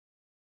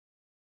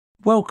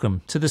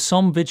Welcome to the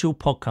Somme Vigil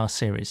podcast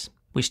series,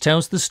 which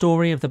tells the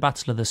story of the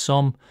Battle of the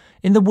Somme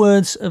in the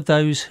words of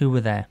those who were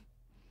there.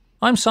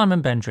 I'm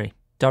Simon Bendry,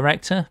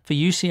 Director for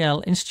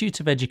UCL Institute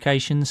of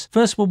Education's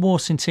First World War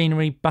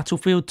Centenary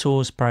Battlefield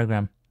Tours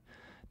programme.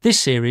 This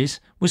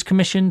series was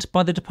commissioned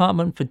by the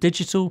Department for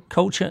Digital,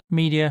 Culture,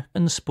 Media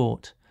and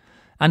Sport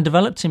and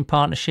developed in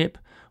partnership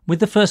with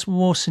the First World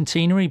War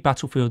Centenary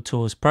Battlefield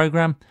Tours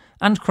programme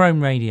and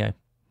ChromeRadio.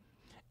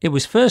 It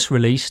was first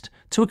released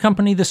to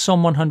accompany the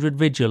SOMME100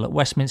 VIGIL at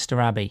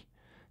Westminster Abbey,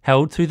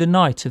 held through the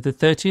night of the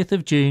 30th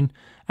of June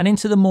and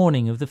into the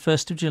morning of the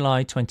 1st of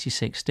July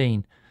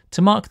 2016,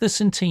 to mark the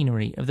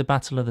centenary of the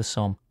Battle of the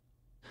Somme.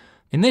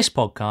 In this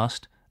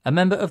podcast, a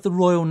member of the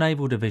Royal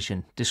Naval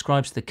Division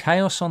describes the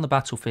chaos on the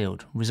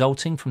battlefield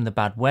resulting from the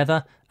bad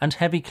weather and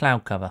heavy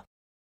cloud cover.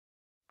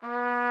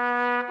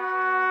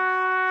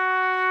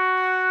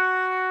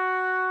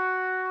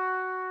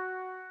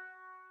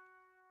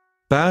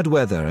 Bad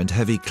weather and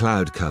heavy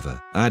cloud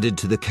cover added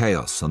to the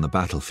chaos on the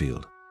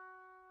battlefield.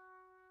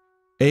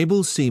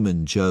 Able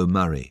Seaman Joe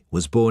Murray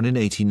was born in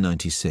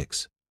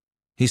 1896.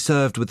 He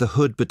served with the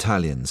Hood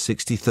Battalion,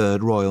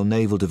 63rd Royal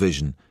Naval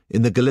Division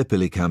in the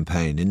Gallipoli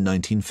Campaign in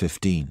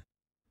 1915.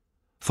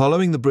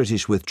 Following the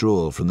British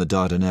withdrawal from the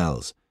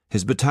Dardanelles,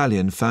 his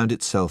battalion found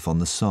itself on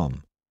the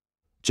Somme.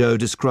 Joe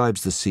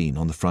describes the scene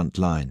on the front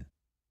line.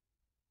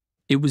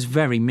 It was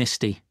very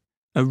misty,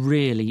 a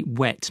really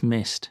wet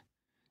mist.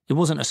 It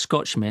wasn't a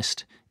Scotch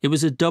mist, it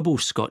was a double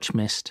Scotch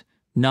mist,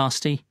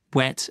 nasty,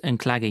 wet and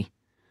claggy.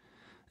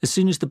 As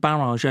soon as the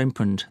barrage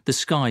opened, the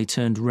sky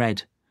turned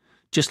red,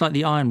 just like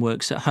the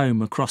ironworks at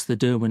home across the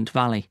Derwent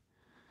Valley.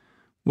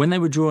 When they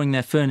were drawing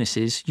their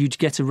furnaces, you'd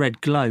get a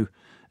red glow,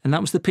 and that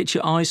was the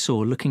picture I saw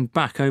looking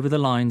back over the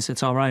lines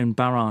at our own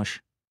barrage.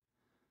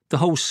 The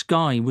whole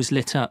sky was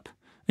lit up,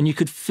 and you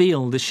could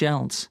feel the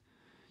shells.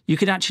 You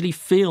could actually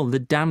feel the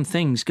damn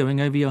things going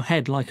over your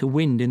head like a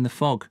wind in the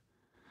fog.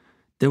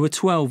 There were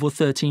 12 or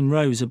 13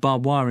 rows of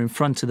barbed wire in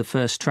front of the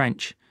first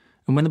trench,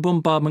 and when the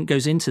bombardment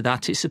goes into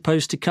that, it's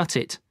supposed to cut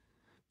it.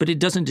 But it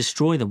doesn't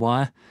destroy the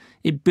wire,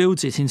 it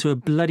builds it into a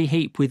bloody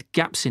heap with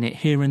gaps in it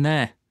here and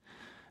there.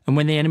 And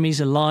when the enemy's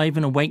alive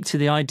and awake to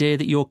the idea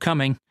that you're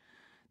coming,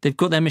 they've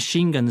got their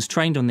machine guns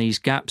trained on these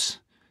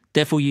gaps,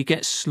 therefore you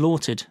get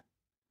slaughtered.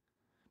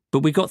 But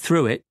we got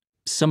through it,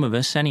 some of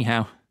us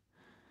anyhow.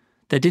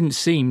 There didn't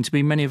seem to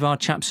be many of our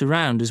chaps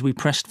around as we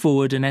pressed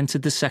forward and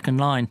entered the second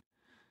line.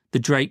 The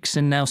Drakes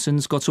and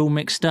Nelsons got all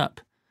mixed up,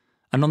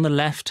 and on the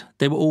left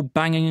they were all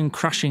banging and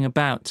crashing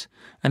about,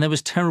 and there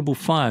was terrible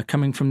fire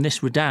coming from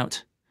this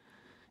redoubt.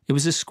 It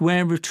was a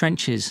square of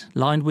trenches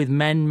lined with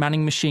men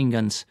manning machine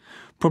guns,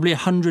 probably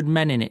 100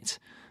 men in it,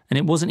 and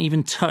it wasn't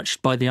even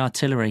touched by the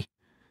artillery.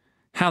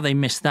 How they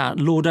missed that,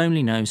 Lord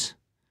only knows.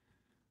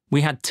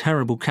 We had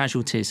terrible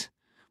casualties.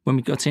 When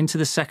we got into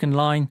the second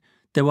line,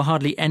 there were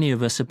hardly any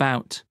of us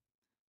about.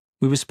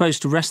 We were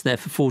supposed to rest there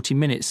for 40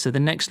 minutes so the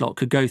next lot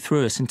could go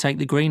through us and take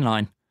the Green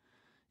Line.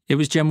 It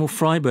was General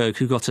Freiberg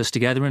who got us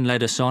together and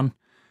led us on,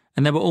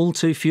 and there were all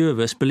too few of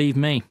us, believe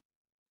me.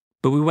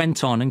 But we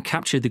went on and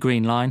captured the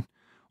Green Line,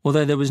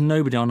 although there was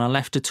nobody on our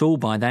left at all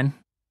by then.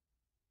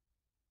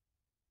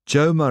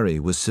 Joe Murray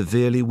was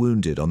severely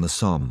wounded on the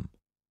Somme,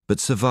 but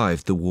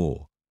survived the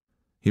war.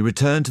 He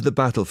returned to the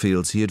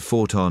battlefields he had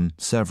fought on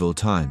several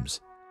times.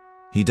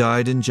 He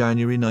died in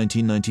January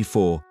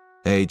 1994,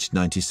 aged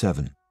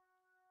 97.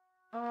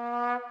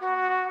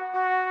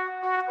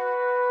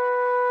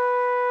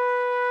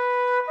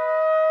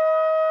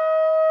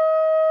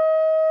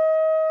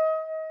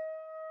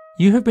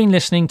 You have been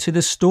listening to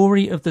The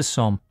Story of the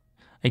Somme,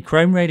 a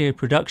ChromeRadio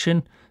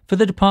production for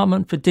the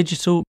Department for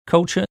Digital,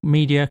 Culture,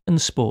 Media and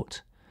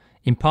Sport,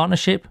 in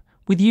partnership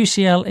with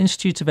UCL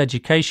Institute of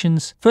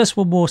Education's First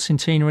World War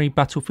Centenary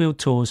Battlefield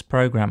Tours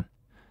programme.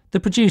 The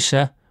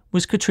producer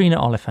was Katrina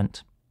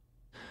Oliphant.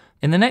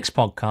 In the next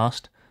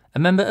podcast, a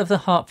member of the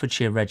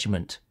Hertfordshire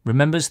Regiment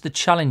remembers the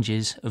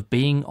challenges of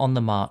being on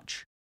the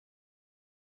march.